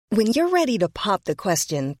When you're ready to pop the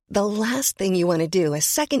question, the last thing you want to do is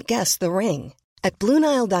second-guess the ring. At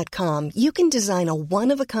BlueNile.com, you can design a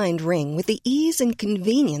one-of-a-kind ring with the ease and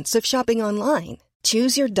convenience of shopping online.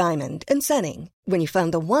 Choose your diamond and setting. When you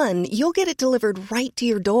find the one, you'll get it delivered right to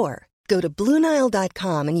your door. Go to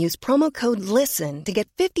BlueNile.com and use promo code LISTEN to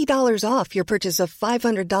get $50 off your purchase of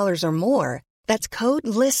 $500 or more. That's code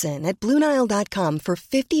LISTEN at BlueNile.com for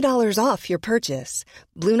 $50 off your purchase.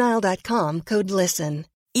 BlueNile.com, code LISTEN.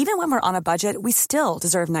 Even when we're on a budget, we still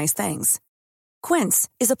deserve nice things. Quince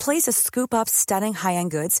is a place to scoop up stunning high-end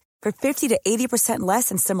goods for 50 to 80% less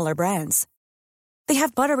than similar brands. They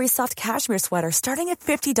have buttery soft cashmere sweaters starting at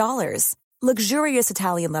 $50, luxurious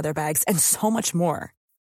Italian leather bags, and so much more.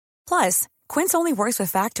 Plus, Quince only works with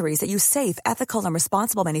factories that use safe, ethical, and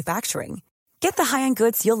responsible manufacturing. Get the high-end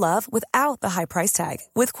goods you'll love without the high price tag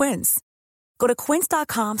with Quince. Go to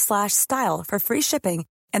quince.com/style for free shipping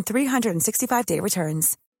and 365-day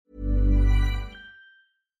returns.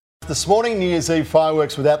 This morning, New Year's Eve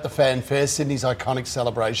fireworks without the fanfare, Sydney's iconic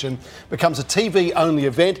celebration, becomes a TV-only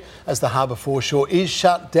event as the harbour foreshore is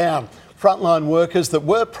shut down. Frontline workers that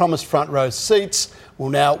were promised front row seats will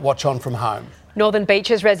now watch on from home. Northern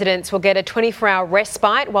Beaches residents will get a 24-hour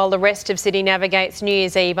respite while the rest of Sydney navigates New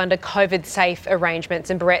Year's Eve under COVID-safe arrangements,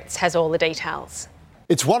 and Barrett's has all the details.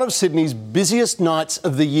 It's one of Sydney's busiest nights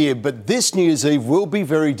of the year, but this New Year's Eve will be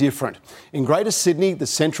very different. In Greater Sydney, the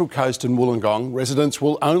Central Coast and Wollongong, residents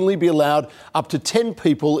will only be allowed up to 10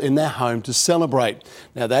 people in their home to celebrate.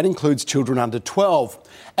 Now, that includes children under 12.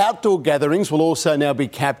 Outdoor gatherings will also now be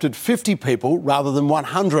capped at 50 people rather than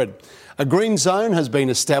 100. A green zone has been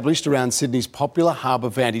established around Sydney's popular harbour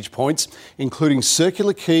vantage points, including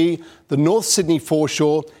Circular Quay, the North Sydney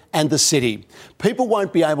foreshore and the city. People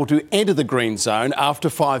won't be able to enter the green zone after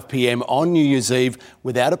 5 p.m. on New Year's Eve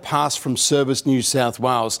without a pass from Service New South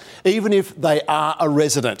Wales, even if they are a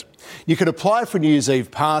resident. You can apply for a New Year's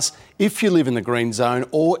Eve pass if you live in the green zone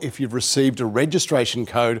or if you've received a registration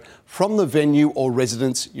code from the venue or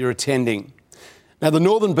residence you're attending. Now, the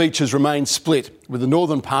Northern Beaches remain split, with the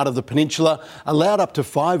northern part of the peninsula allowed up to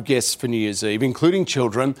 5 guests for New Year's Eve, including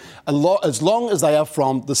children, as long as they are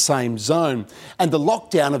from the same zone. And the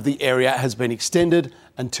lockdown of the area has been extended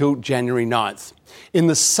until January 9th. In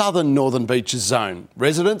the southern Northern Beaches zone,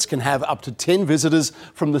 residents can have up to 10 visitors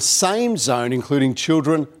from the same zone, including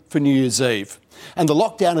children, for New Year's Eve. And the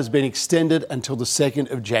lockdown has been extended until the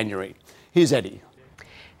 2nd of January. Here's Eddie.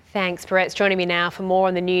 Thanks, Barrett's. Joining me now for more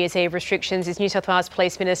on the New Year's Eve restrictions is New South Wales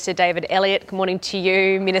Police Minister David Elliott. Good morning to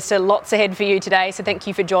you, Minister. Lots ahead for you today, so thank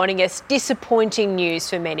you for joining us. Disappointing news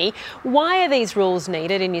for many. Why are these rules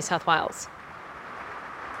needed in New South Wales?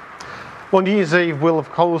 Well, New Year's Eve will, of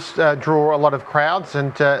course, draw a lot of crowds,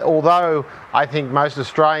 and although I think most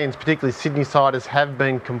Australians, particularly Sydney-siders, have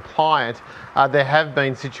been compliant, there have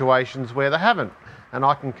been situations where they haven't. And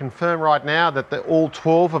I can confirm right now that all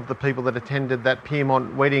 12 of the people that attended that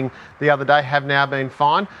Pyrmont wedding the other day have now been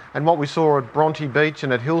fined. And what we saw at Bronte Beach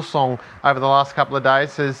and at Hillsong over the last couple of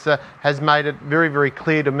days has made it very, very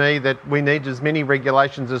clear to me that we need as many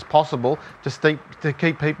regulations as possible to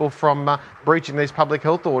keep people from breaching these public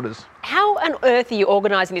health orders. How on earth are you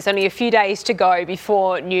organising this? Only a few days to go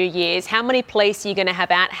before New Year's. How many police are you going to have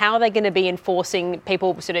out? How are they going to be enforcing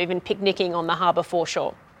people sort of even picnicking on the harbour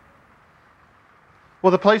foreshore? Well,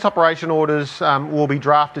 the police operation orders will be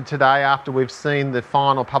drafted today after we've seen the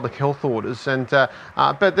final public health orders.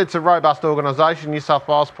 But it's a robust organisation. New South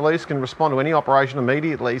Wales Police can respond to any operation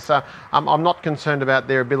immediately. So I'm not concerned about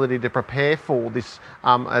their ability to prepare for this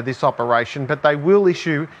operation. But they will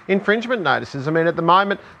issue infringement notices. I mean, at the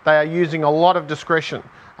moment, they are using a lot of discretion.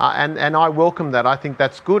 And I welcome that. I think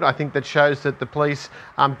that's good. I think that shows that the police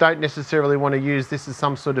don't necessarily want to use this as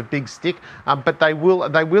some sort of big stick, but they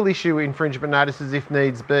will issue infringement notices if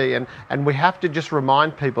needs be. And we have to just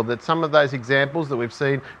remind people that some of those examples that we've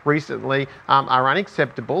seen recently are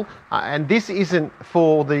unacceptable. And this isn't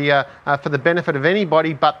for the benefit of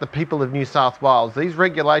anybody but the people of New South Wales. These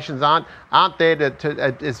regulations aren't there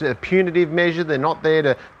as a punitive measure. They're not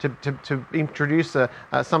there to introduce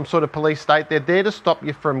some sort of police state. They're there to stop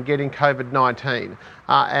you from getting COVID-19.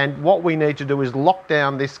 And what we need to do is lock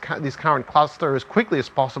down this current cluster as quickly as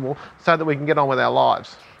possible so that we can get on with our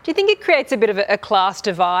lives. Do you think it creates a bit of a class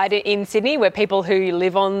divide in Sydney where people who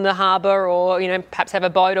live on the harbour or, perhaps have a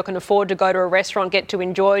boat or can afford to go to a restaurant get to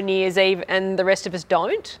enjoy New Year's Eve and the rest of us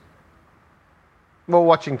don't? Well,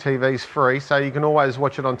 watching TV is free, so you can always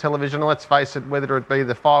watch it on television. And let's face it, whether it be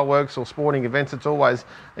the fireworks or sporting events, it's always,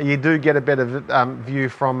 you do get a better view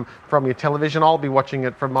from your television. I'll be watching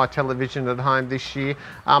it from my television at home this year.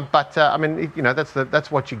 I mean, you know,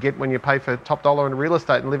 that's what you get when you pay for top dollar in real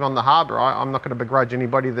estate and live on the harbour. I'm not going to begrudge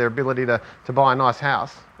anybody their ability to buy a nice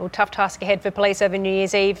house. Well, tough task ahead for police over New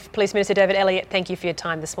Year's Eve. Police Minister David Elliott, thank you for your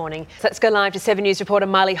time this morning. So let's go live to 7 News reporter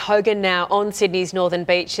Marley Hogan now on Sydney's northern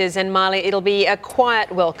beaches. And Marley, it'll be a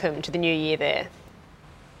quiet welcome to the new year there.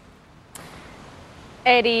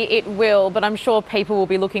 Eddie, it will, but I'm sure people will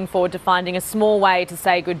be looking forward to finding a small way to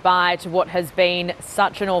say goodbye to what has been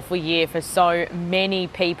such an awful year for so many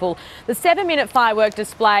people. The 7-minute firework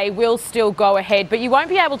display will still go ahead, but you won't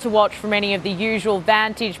be able to watch from any of the usual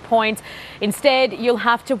vantage points. Instead, you'll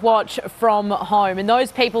have to watch from home. And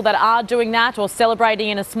those people that are doing that or celebrating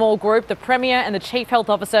in a small group, the Premier and the Chief Health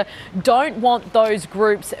Officer don't want those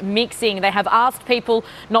groups mixing. They have asked people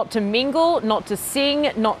not to mingle, not to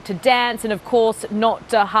sing, not to dance, and of course, not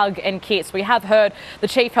to hug and kiss. We have heard the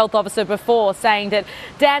Chief Health Officer before saying that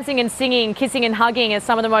dancing and singing, kissing and hugging is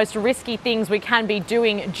some of the most risky things we can be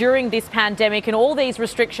doing during this pandemic, and all these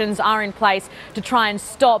restrictions are in place to try and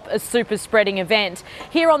stop a super spreading event.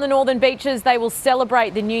 Here on the northern beaches, they will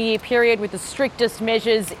celebrate the New Year period with the strictest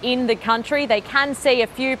measures in the country. They can see a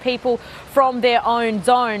few people from their own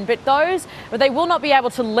zone, but they will not be able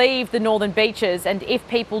to leave the northern beaches. And if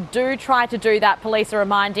people do try to do that, police are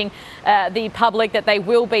reminding the public that they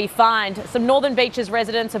will be fined. Some northern beaches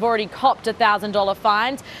residents have already copped $1,000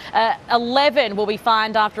 fines. 11 will be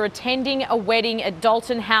fined after attending a wedding at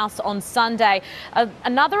Dalton House on Sunday.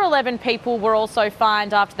 Another 11 people were also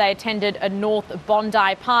fined after they attended a North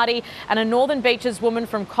Bondi party, and a northern beaches woman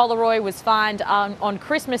from Collaroy was fined on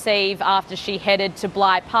Christmas Eve after she headed to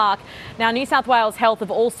Bligh Park. Now, New South Wales Health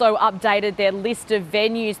have also updated their list of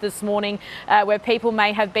venues this morning where people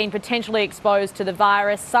may have been potentially exposed to the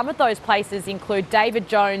virus. Some of those places include David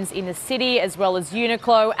Jones in the city, as well as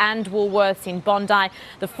Uniqlo and Woolworths in Bondi.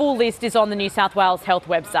 The full list is on the New South Wales Health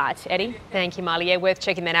website. Eddie? Thank you, Marley. Yeah, worth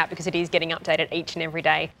checking that out because it is getting updated each and every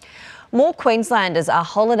day. More Queenslanders are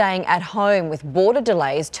holidaying at home with border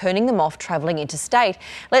delays turning them off travelling interstate.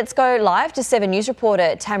 Let's go live to 7 News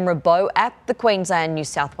reporter Tamra Bowe at the Queensland-New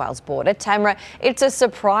South Wales border. Tamra, it's a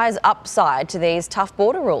surprise upside to these tough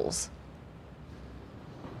border rules.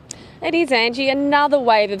 It is, Angie. Another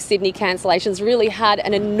wave of Sydney cancellations really had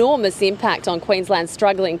an enormous impact on Queensland's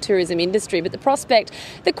struggling tourism industry. But the prospect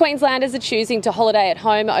that Queenslanders are choosing to holiday at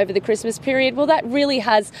home over the Christmas period, well, that really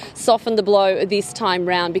has softened the blow this time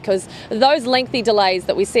round, because those lengthy delays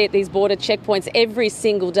that we see at these border checkpoints every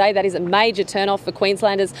single day, that is a major turn-off for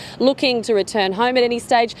Queenslanders looking to return home at any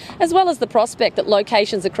stage, as well as the prospect that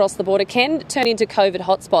locations across the border can turn into COVID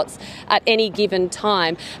hotspots at any given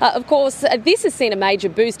time. Of course, this has seen a major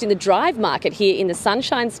boost in the drive market here in the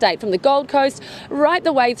Sunshine State, from the Gold Coast right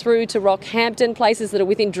the way through to Rockhampton. Places that are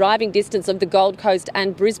within driving distance of the Gold Coast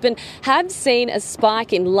and Brisbane have seen a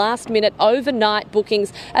spike in last-minute overnight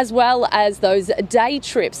bookings, as well as those day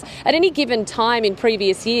trips. At any given time in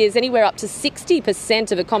previous years, anywhere up to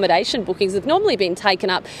 60% of accommodation bookings have normally been taken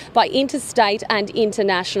up by interstate and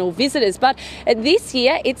international visitors. But this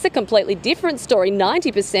year, it's a completely different story.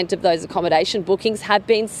 90% of those accommodation bookings have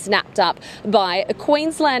been snapped up by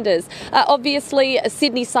Queenslanders. Obviously,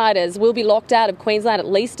 Sydney-siders will be locked out of Queensland at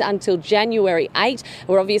least until January 8.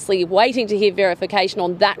 We're obviously waiting to hear verification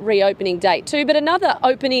on that reopening date too. But another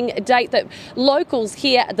opening date that locals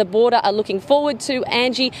here at the border are looking forward to,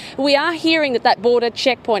 Angie, we are hearing that border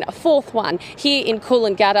checkpoint, a fourth one here in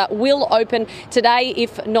Coolangatta, will open today,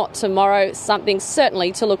 if not tomorrow. Something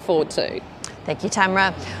certainly to look forward to. Thank you,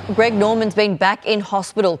 Tamra. Greg Norman's been back in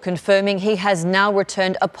hospital, confirming he has now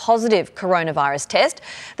returned a positive coronavirus test.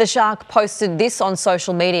 The Shark posted this on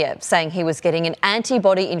social media, saying he was getting an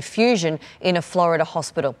antibody infusion in a Florida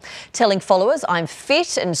hospital, telling followers, "I'm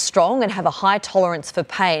fit and strong and have a high tolerance for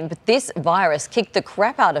pain, but this virus kicked the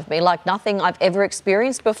crap out of me like nothing I've ever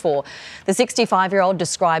experienced before." The 65-year-old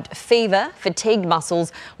described fever, fatigued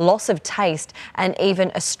muscles, loss of taste, and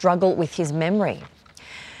even a struggle with his memory.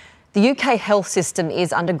 The UK health system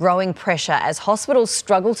is under growing pressure as hospitals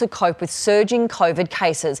struggle to cope with surging COVID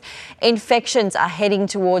cases. Infections are heading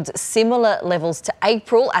towards similar levels to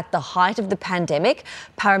April at the height of the pandemic.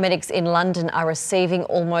 Paramedics in London are receiving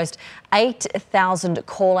almost 8,000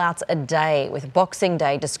 call-outs a day, with Boxing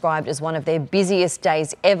Day described as one of their busiest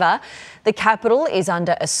days ever. The capital is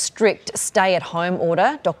under a strict stay-at-home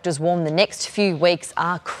order. Doctors warn the next few weeks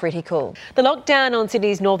are critical. The lockdown on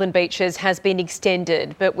Sydney's northern beaches has been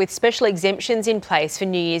extended, but with special exemptions in place for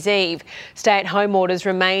New Year's Eve. Stay-at-home orders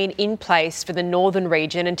remain in place for the northern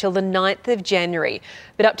region until the 9th of January,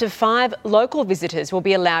 but up to 5 local visitors will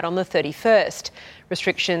be allowed on the 31st.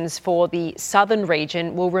 Restrictions for the southern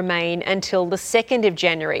region will remain until the 2nd of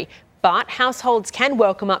January, but households can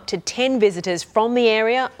welcome up to 10 visitors from the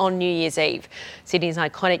area on New Year's Eve. Sydney's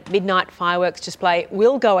iconic midnight fireworks display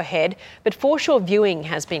will go ahead, but foreshore viewing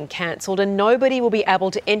has been cancelled and nobody will be able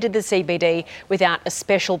to enter the CBD without a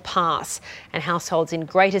special pass. And households in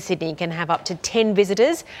Greater Sydney can have up to 10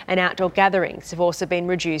 visitors, and outdoor gatherings have also been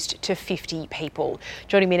reduced to 50 people.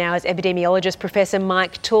 Joining me now is epidemiologist Professor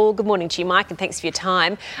Mike Toole. Good morning to you, Mike, and thanks for your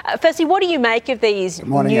time. Firstly, what do you make of these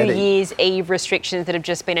New Year's Eve restrictions that have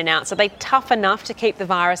just been announced? Are they tough enough to keep the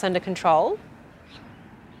virus under control?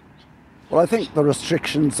 Well, I think the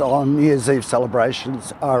restrictions on New Year's Eve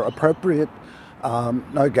celebrations are appropriate.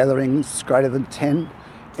 No gatherings greater than 10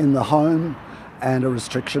 in the home and a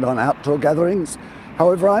restriction on outdoor gatherings.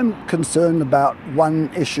 However, I'm concerned about one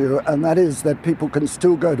issue, and that is that people can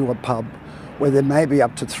still go to a pub where there may be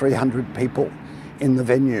up to 300 people in the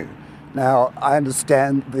venue. Now, I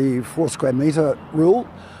understand the 4 square metre rule,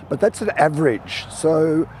 but that's an average.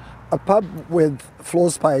 So a pub with floor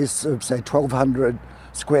space of, say, 1,200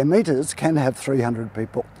 square metres can have 300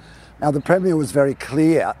 people. Now, the Premier was very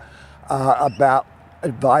clear about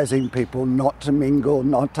advising people not to mingle,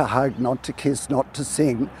 not to hug, not to kiss, not to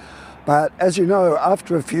sing. But as you know,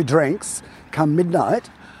 after a few drinks, come midnight,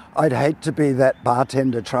 I'd hate to be that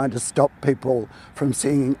bartender trying to stop people from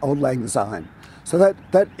singing Auld Lang Syne. So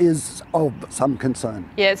that is of some concern.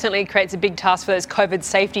 Yeah, it certainly creates a big task for those COVID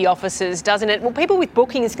safety officers, doesn't it? Well, people with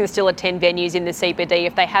bookings can still attend venues in the CBD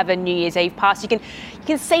if they have a New Year's Eve pass. You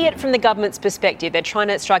can see it from the government's perspective. They're trying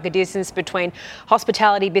to strike a distance between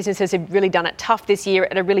hospitality businesses who've really done it tough this year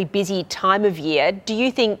at a really busy time of year. Do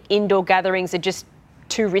you think indoor gatherings are just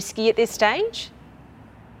too risky at this stage?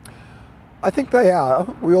 I think they are.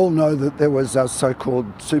 We all know that there was a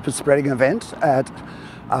so-called super spreading event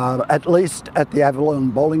at least at the Avalon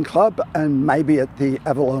Bowling Club and maybe at the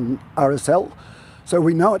Avalon RSL. So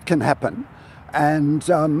we know it can happen. And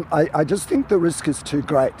I just think the risk is too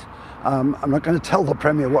great. I'm not going to tell the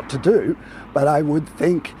Premier what to do, but I would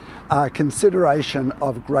think consideration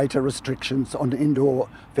of greater restrictions on indoor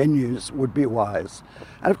venues would be wise.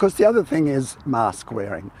 And of course, the other thing is mask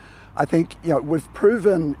wearing. I think we've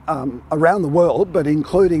proven around the world, but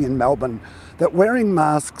including in Melbourne, that wearing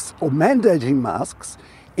masks or mandating masks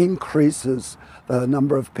increases the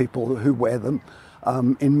number of people who wear them.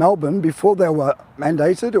 In Melbourne, before they were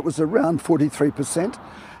mandated, it was around 43%,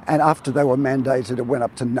 and after they were mandated, it went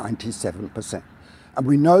up to 97%. And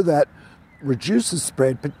we know that reduces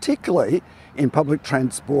spread, particularly in public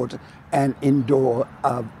transport and indoor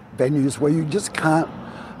venues where you just can't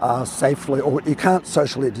safely, or you can't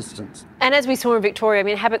socially distance. And as we saw in Victoria, I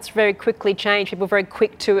mean, habits very quickly change. People were very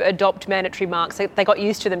quick to adopt mandatory masks. They got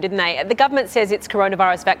used to them, didn't they? The government says its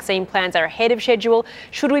coronavirus vaccine plans are ahead of schedule.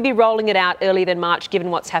 Should we be rolling it out earlier than March, given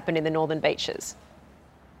what's happened in the northern beaches?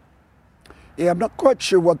 Yeah, I'm not quite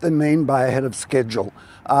sure what they mean by ahead of schedule.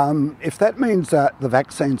 If that means that the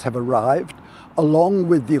vaccines have arrived, along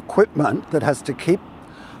with the equipment that has to keep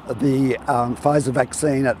the Pfizer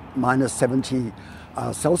vaccine at minus 70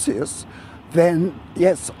 Celsius, then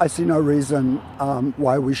yes, I see no reason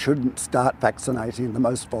why we shouldn't start vaccinating the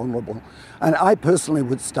most vulnerable. And I personally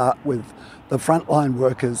would start with the frontline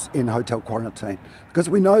workers in hotel quarantine, because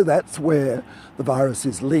we know that's where the virus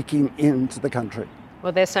is leaking into the country.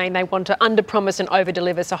 Well, they're saying they want to under-promise and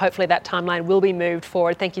over-deliver, so hopefully that timeline will be moved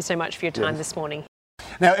forward. Thank you so much for your time this morning.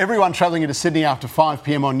 Now, everyone travelling into Sydney after 5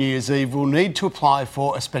 p.m. on New Year's Eve will need to apply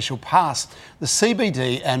for a special pass. The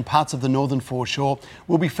CBD and parts of the northern foreshore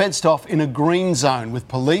will be fenced off in a green zone with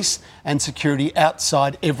police and security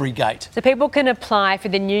outside every gate. So people can apply for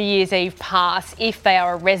the New Year's Eve pass if they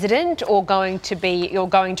are a resident or going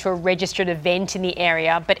to a registered event in the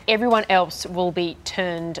area, but everyone else will be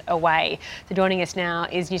turned away. So joining us now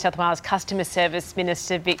is New South Wales Customer Service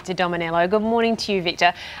Minister Victor Dominello. Good morning to you,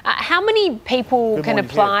 Victor. How many people can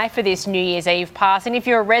apply for this New Year's Eve pass? And if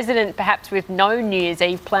you're a resident, perhaps with no New Year's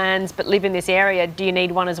Eve plans but live in this area, do you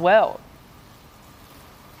need one as well?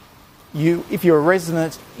 If you're a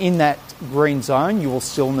resident in that green zone, you will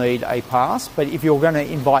still need a pass. But if you're going to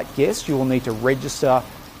invite guests, you will need to register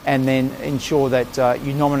and then ensure that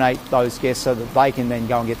you nominate those guests so that they can then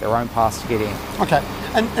go and get their own pass to get in. Okay.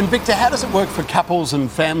 And Victor, how does it work for couples and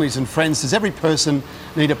families and friends? Does every person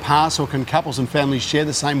need a pass, or can couples and families share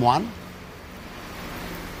the same one?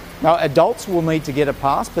 Now, adults will need to get a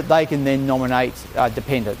pass, but they can then nominate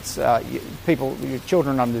dependents, your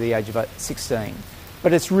children under the age of 16.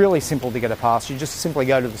 But it's really simple to get a pass. You just simply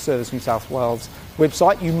go to the Service New South Wales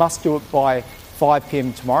website. You must do it by 5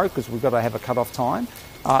 p.m. tomorrow because we've got to have a cut-off time.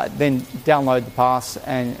 Then download the pass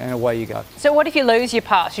and away you go. So what if you lose your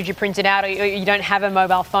pass? Should you print it out, or you don't have a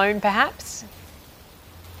mobile phone perhaps?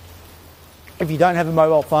 If you don't have a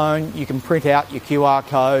mobile phone, you can print out your QR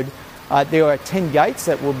code. There are 10 gates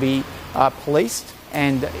that will be policed,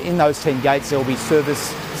 and in those 10 gates there will be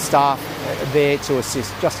service staff there to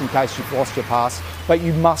assist just in case you've lost your pass, but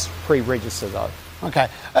you must pre-register though. Okay.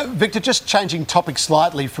 Victor, just changing topics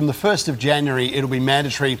slightly, from the 1st of January it'll be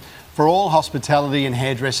mandatory for all hospitality and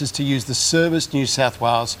hairdressers to use the Service New South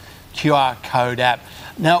Wales QR code app.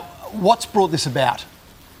 Now, what's brought this about?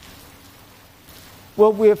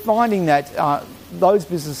 Well, we're finding that those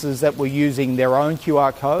businesses that were using their own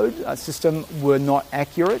QR code system were not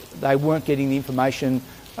accurate. They weren't getting the information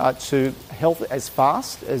to health as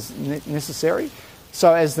fast as necessary.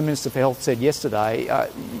 So as the Minister for Health said yesterday,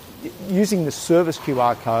 using the service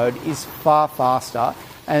QR code is far faster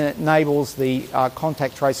and it enables the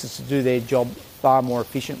contact tracers to do their job far more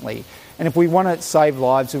efficiently. And if we want to save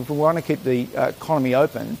lives, if we want to keep the economy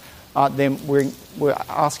open, then we're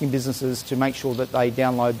asking businesses to make sure that they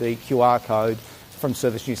download the QR code from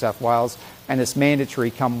Service New South Wales, and it's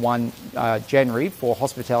mandatory come 1 January for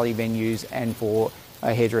hospitality venues and for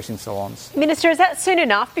hairdressing salons. Minister, is that soon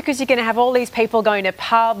enough? Because you're going to have all these people going to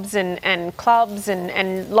pubs and clubs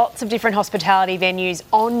and lots of different hospitality venues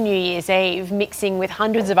on New Year's Eve, mixing with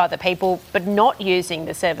hundreds of other people, but not using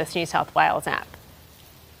the Service New South Wales app.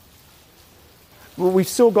 Well, we've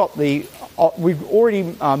still got we've already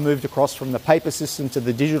moved across from the paper system to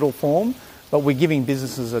the digital form, but we're giving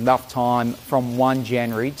businesses enough time from 1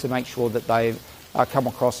 January to make sure that they've come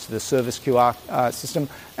across to the service QR system.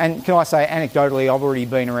 And can I say, anecdotally, I've already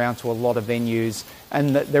been around to a lot of venues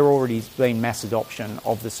and there already been mass adoption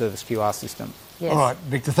of the service QR system. Yes. All right,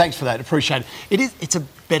 Victor, thanks for that. Appreciate it. It's a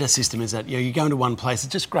better system, is that? You go into one place,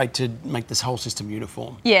 it's just great to make this whole system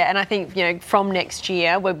uniform. Yeah, and I think, from next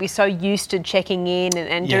year, we'll be so used to checking in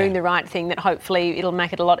and doing the right thing that hopefully it'll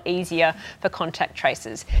make it a lot easier for contact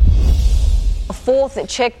tracers. A fourth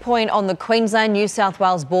checkpoint on the Queensland-New South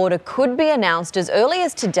Wales border could be announced as early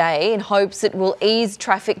as today in hopes it will ease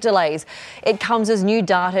traffic delays. It comes as new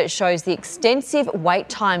data shows the extensive wait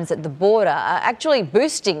times at the border are actually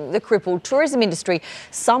boosting the crippled tourism industry.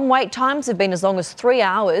 Some wait times have been as long as 3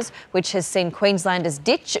 hours, which has seen Queenslanders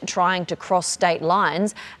ditch trying to cross state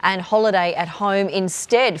lines and holiday at home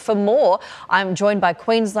instead. For more, I'm joined by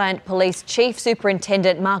Queensland Police Chief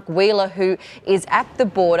Superintendent Mark Wheeler, who is at the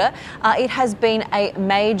border. It has been a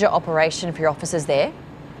major operation for your officers there.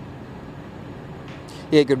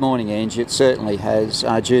 Yeah, good morning, Angie. It certainly has.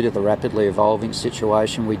 Due to the rapidly evolving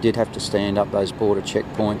situation, we did have to stand up those border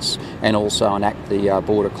checkpoints and also enact the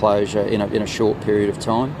border closure in a short period of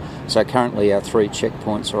time. So currently our 3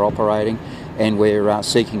 checkpoints are operating and we're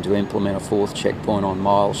seeking to implement a 4th checkpoint on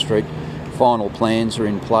Miles Street. Final plans are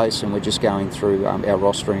in place and we're just going through our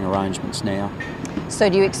rostering arrangements now. So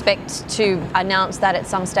do you expect to announce that at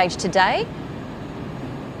some stage today?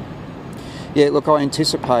 Yeah, look, I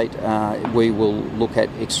anticipate we will look at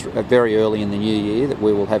very early in the new year that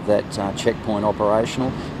we will have that checkpoint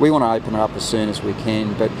operational. We want to open it up as soon as we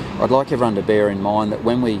can, but I'd like everyone to bear in mind that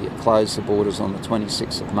when we closed the borders on the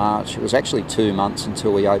 26th of March, it was actually 2 months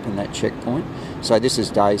until we opened that checkpoint. So this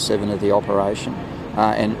is day 7 of the operation.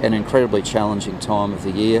 And an incredibly challenging time of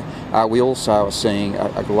the year. We also are seeing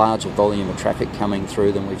a larger volume of traffic coming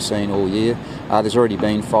through than we've seen all year. There's already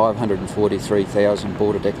been 543,000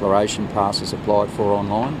 border declaration passes applied for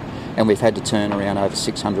online, and we've had to turn around over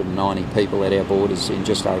 690 people at our borders in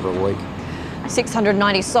just over a week.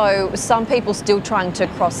 690, so some people still trying to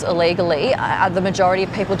cross illegally. Are the majority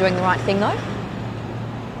of people doing the right thing though?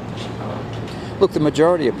 Look, the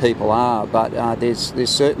majority of people are, but there's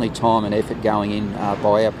certainly time and effort going in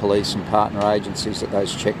by our police and partner agencies at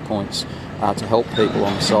those checkpoints to help people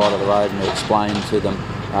on the side of the road and to explain to them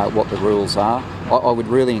what the rules are. I would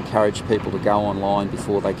really encourage people to go online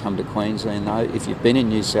before they come to Queensland though. If you've been in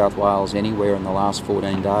New South Wales anywhere in the last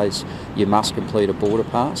 14 days, you must complete a border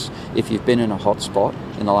pass. If you've been in a hotspot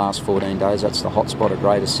in the last 14 days, that's the hotspot of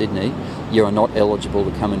Greater Sydney, you are not eligible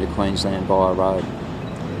to come into Queensland via road.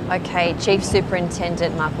 Okay, Chief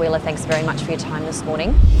Superintendent Mark Wheeler, thanks very much for your time this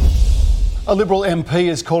morning. A Liberal MP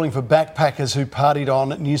is calling for backpackers who partied on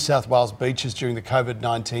New South Wales beaches during the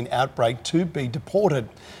COVID-19 outbreak to be deported.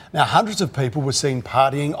 Now, hundreds of people were seen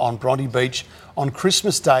partying on Bronte Beach on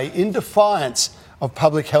Christmas Day in defiance of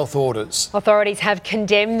public health orders. Authorities have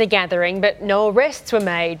condemned the gathering, but no arrests were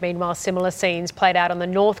made. Meanwhile, similar scenes played out on the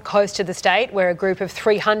north coast of the state, where a group of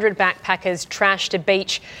 300 backpackers trashed a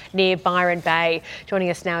beach near Byron Bay.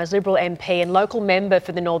 Joining us now is Liberal MP and local member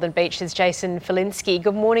for the Northern Beaches, Jason Falinski.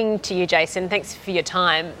 Good morning to you, Jason. Thanks for your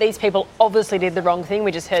time. These people obviously did the wrong thing.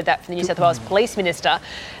 We just heard that from the New South Wales Police Minister.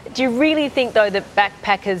 Do you really think, though, that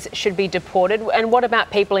backpackers should be deported? And what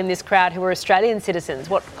about people in this crowd who are Australian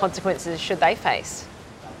citizens? What consequences should they face?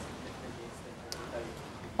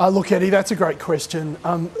 Look, Eddie, that's a great question.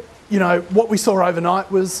 What we saw overnight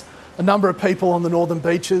was a number of people on the Northern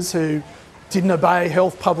Beaches who didn't obey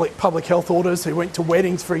public health orders, who went to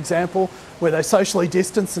weddings, for example, where they socially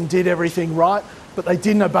distanced and did everything right, but they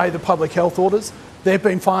didn't obey the public health orders. They've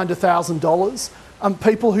been fined $1,000.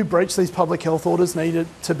 People who breach these public health orders needed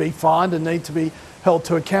to be fined and need to be held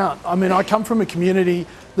to account. I mean, I come from a community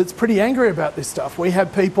that's pretty angry about this stuff. We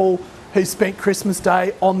have people who spent Christmas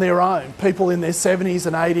Day on their own, people in their 70s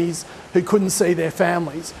and 80s who couldn't see their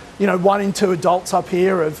families. 1 in 2 adults up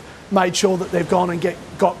here have made sure that they've gone and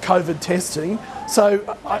got COVID testing.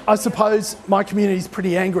 So I suppose my community's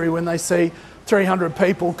pretty angry when they see 300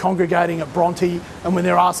 people congregating at Bronte, and when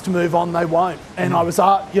they're asked to move on, they won't. And I was,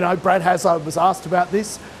 Brad Hazzard was asked about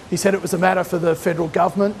this. He said it was a matter for the federal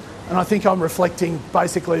government. And I think I'm reflecting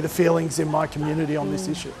basically the feelings in my community on this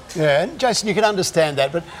issue. Yeah, and Jason, you can understand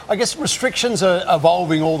that, but I guess restrictions are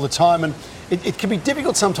evolving all the time, and it can be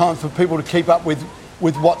difficult sometimes for people to keep up with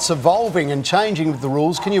what's evolving and changing with the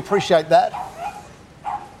rules. Can you appreciate that?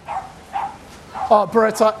 Oh,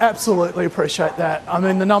 Brett, I absolutely appreciate that. I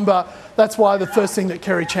mean, that's why the first thing that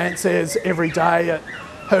Kerry Chant says every day at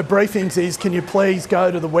her briefings is, can you please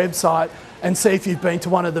go to the website and see if you've been to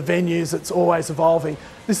one of the venues. It's always evolving.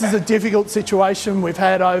 This is a difficult situation we've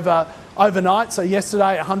had overnight. So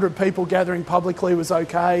yesterday, 100 people gathering publicly was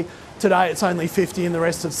okay. Today, it's only 50 in the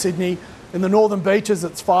rest of Sydney. In the Northern Beaches,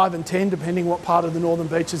 it's 5 and 10, depending what part of the Northern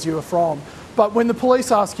Beaches you are from. But when the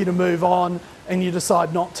police ask you to move on and you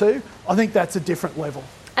decide not to, I think that's a different level.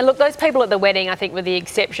 And look, those people at the wedding, I think, were the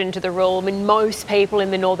exception to the rule. I mean, most people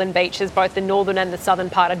in the Northern Beaches, both the northern and the southern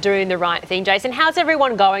part, are doing the right thing. Jason, how's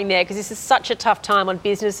everyone going there? Because this is such a tough time on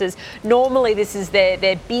businesses. Normally, this is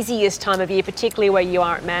their busiest time of year, particularly where you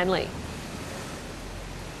are at Manly.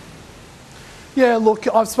 Yeah, look,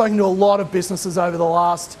 I've spoken to a lot of businesses over the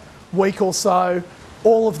last week or so.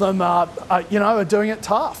 All of them are doing it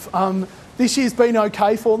tough. This year's been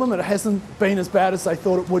okay for them. It hasn't been as bad as they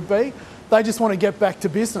thought it would be. They just want to get back to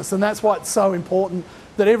business, and that's why it's so important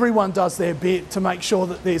that everyone does their bit to make sure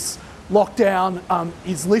that this lockdown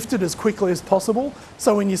is lifted as quickly as possible.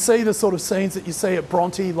 So when you see the sort of scenes that you see at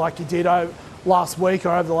Bronte, like you did last week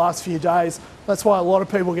or over the last few days, that's why a lot of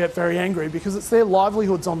people get very angry, because it's their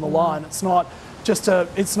livelihoods on the line. It's not just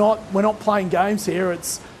we're not playing games here.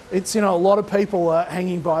 It's a lot of people are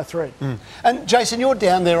hanging by a thread. And Jason, you're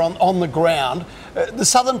down there on the ground. The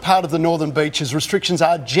southern part of the Northern Beaches, restrictions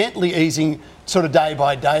are gently easing sort of day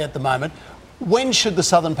by day at the moment. When should the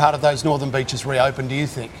southern part of those Northern Beaches reopen, do you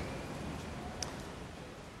think?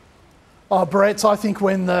 Oh, Brett, I think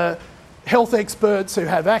when the health experts who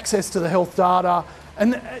have access to the health data,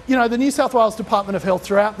 and the New South Wales Department of Health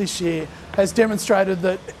throughout this year has demonstrated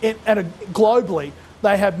that globally,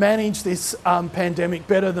 they have managed this pandemic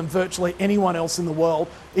better than virtually anyone else in the world,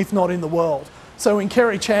 if not in the world. So when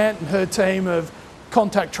Kerry Chant and her team of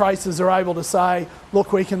contact tracers are able to say,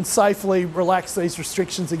 look, we can safely relax these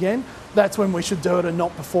restrictions again, that's when we should do it and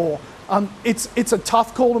not before. It's a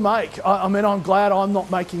tough call to make. I mean, I'm glad I'm not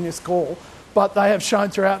making this call, but they have shown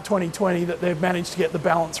throughout 2020 that they've managed to get the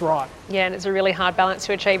balance right. Yeah, and it's a really hard balance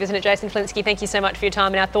to achieve, isn't it, Jason Falinski? Thank you so much for your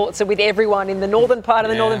time, and our thoughts are with everyone in the northern part of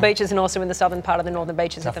the Northern Beaches and also in the southern part of the Northern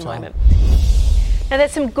Beaches at the moment. Now,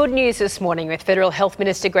 there's some good news this morning with Federal Health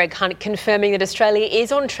Minister Greg Hunt confirming that Australia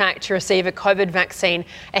is on track to receive a COVID vaccine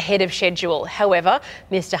ahead of schedule. However,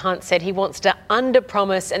 Mr Hunt said he wants to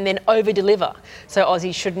under-promise and then over-deliver, so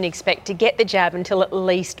Aussies shouldn't expect to get the jab until at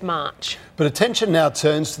least March. But attention now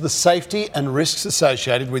turns to the safety and risks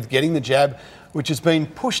associated with getting the jab, which has been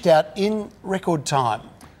pushed out in record time.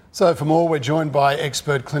 So for more, we're joined by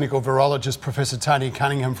expert clinical virologist Professor Tony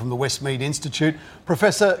Cunningham from the Westmead Institute.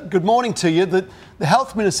 Professor, good morning to you. The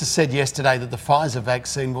Health Minister said yesterday that the Pfizer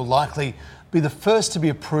vaccine will likely be the first to be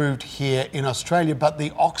approved here in Australia, but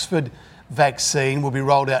the Oxford vaccine will be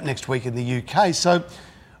rolled out next week in the UK. So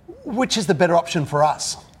which is the better option for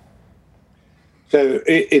us? So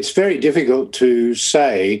it's very difficult to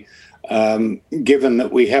say given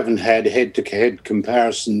that we haven't had head-to-head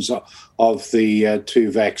comparisons of the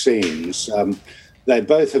two vaccines. They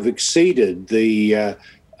both have exceeded the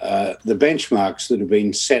benchmarks that have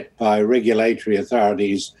been set by regulatory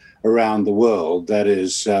authorities around the world, that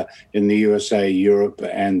is in the USA, Europe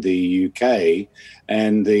and the UK.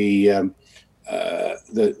 And the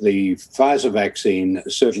Pfizer vaccine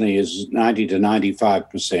certainly is 90 to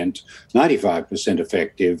 95%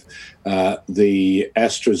 effective. The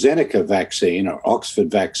AstraZeneca vaccine, or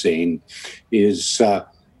Oxford vaccine, is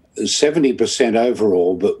 70%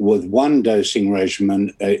 overall, but with one dosing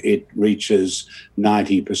regimen, it reaches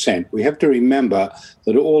 90%. We have to remember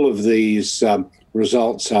that all of these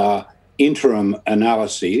results are interim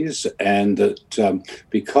analyses, and that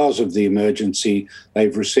because of the emergency,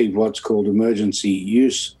 they've received what's called emergency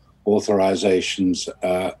use authorizations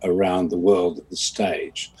around the world at this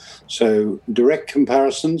stage. So direct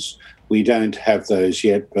comparisons, we don't have those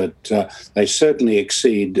yet, but they certainly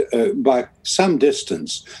exceed by some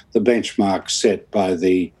distance the benchmarks set by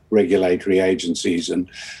the regulatory agencies, and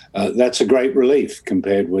that's a great relief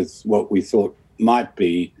compared with what we thought might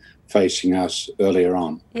be facing us earlier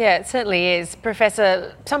on. Yeah, it certainly is.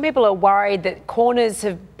 Professor, some people are worried that corners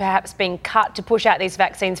have perhaps been cut to push out these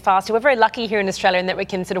vaccines faster. We're very lucky here in Australia in that we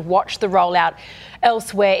can sort of watch the rollout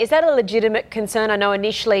elsewhere. Is that a legitimate concern? I know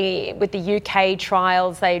initially with the UK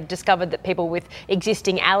trials, they discovered that people with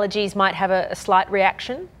existing allergies might have a slight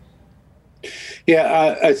reaction.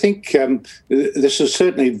 Yeah, I think this is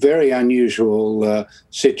certainly a very unusual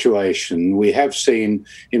situation. We have seen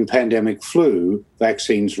in pandemic flu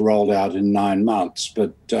vaccines rolled out in 9 months,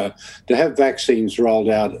 but to have vaccines rolled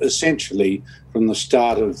out essentially from the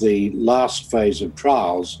start of the last phase of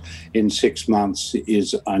trials in 6 months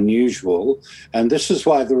is unusual. And this is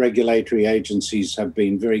why the regulatory agencies have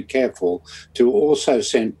been very careful to also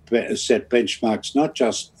set benchmarks not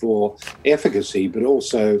just for efficacy, but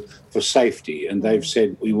also for safety. And they've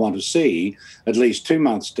said we want to see at least 2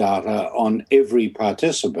 months data on every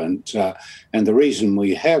participant. And the reason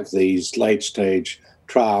we have these late stage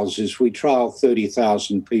trials is we trial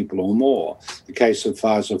 30,000 people or more. The case of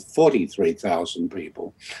Pfizer, 43,000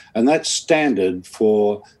 people. And that's standard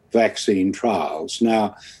for vaccine trials.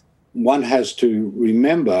 Now, one has to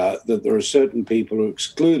remember that there are certain people who are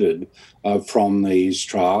excluded from these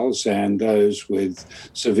trials, and those with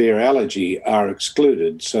severe allergy are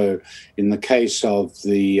excluded. So in the case of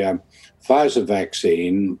the Pfizer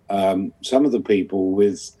vaccine, some of the people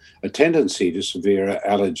with a tendency to severe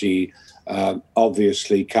allergy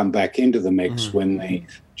obviously come back into the mix when the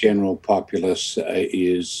general populace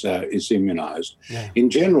is immunised. Yeah. In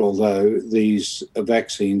general, though, these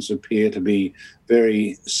vaccines appear to be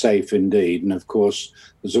very safe indeed. And of course,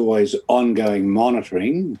 there's always ongoing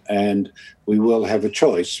monitoring, and we will have a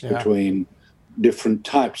choice between different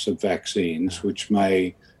types of vaccines, which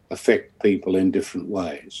may affect people in different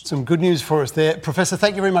ways. Some good news for us there. Professor,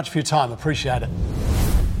 thank you very much for your time. Appreciate it.